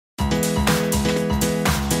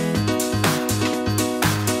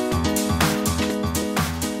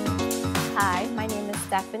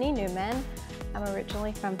Stephanie Newman. I'm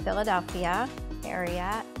originally from Philadelphia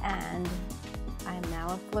area, and I'm now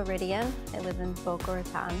a Floridian. I live in Boca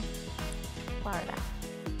Raton, Florida.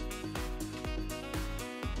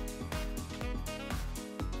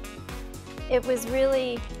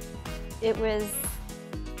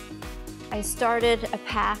 I started a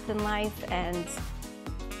path in life and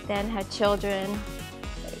then had children.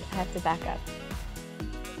 I have to back up.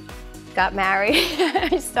 Got married.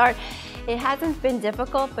 It hasn't been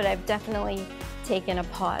difficult, but I've definitely taken a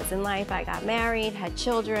pause in life. I got married, had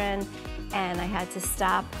children, and I had to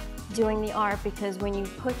stop doing the art because when you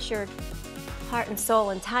put your heart and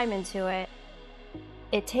soul and time into it,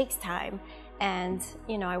 it takes time. And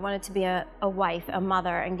you know, I wanted to be a wife, a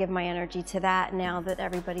mother, and give my energy to that. Now that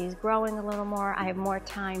everybody's growing a little more, I have more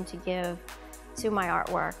time to give to my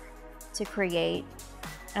artwork, to create.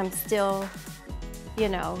 I'm still, you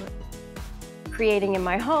know, creating in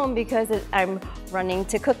my home because I'm running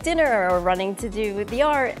to cook dinner or running to do the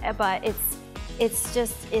art, but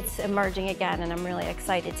it's emerging again, and I'm really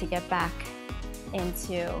excited to get back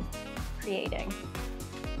into creating.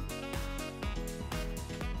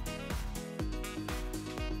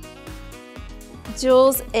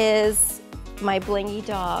 Jules is my blingy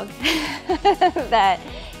dog that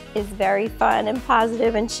is very fun and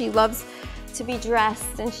positive, and she loves to be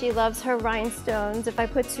dressed, and she loves her rhinestones. If I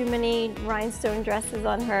put too many rhinestone dresses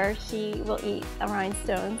on her, she will eat the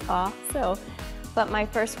rhinestones off. But my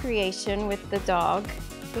first creation with the dog,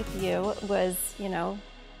 with you, was, you know,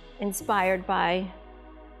 inspired by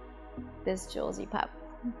this Julesy pup.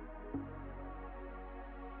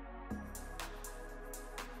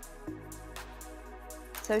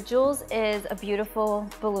 So Jules is a beautiful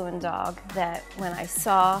balloon dog that when I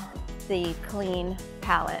saw the clean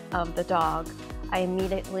palette of the dog, I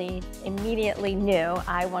immediately knew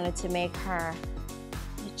I wanted to make her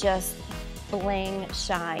just bling,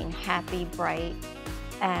 shine, happy, bright,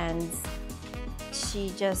 and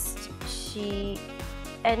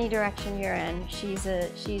any direction you're in, she's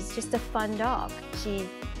just a fun dog. You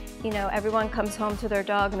know, everyone comes home to their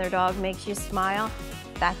dog and their dog makes you smile.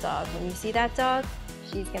 That dog, when you see that dog,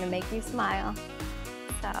 she's gonna make you smile.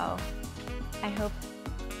 So I hope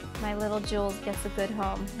my little Jules gets a good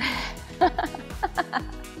home.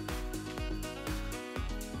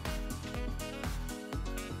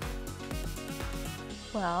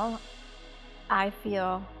 Well, I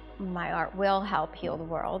feel my art will help heal the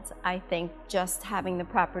world. I think just having the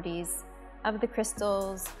properties of the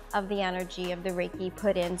crystals, of the energy, of the Reiki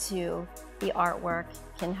put into the artwork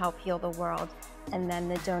can help heal the world. And then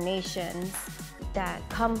the donations that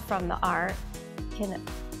come from the art can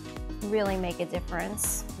really make a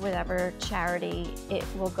difference, whatever charity it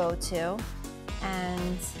will go to.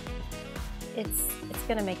 And it's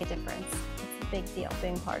gonna make a difference. It's a big deal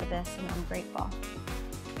being part of this, and I'm grateful.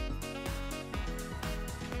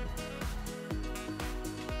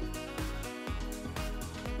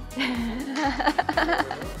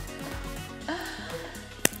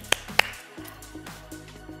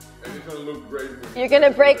 Look great. You're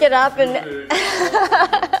gonna break it up and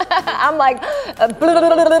I'm like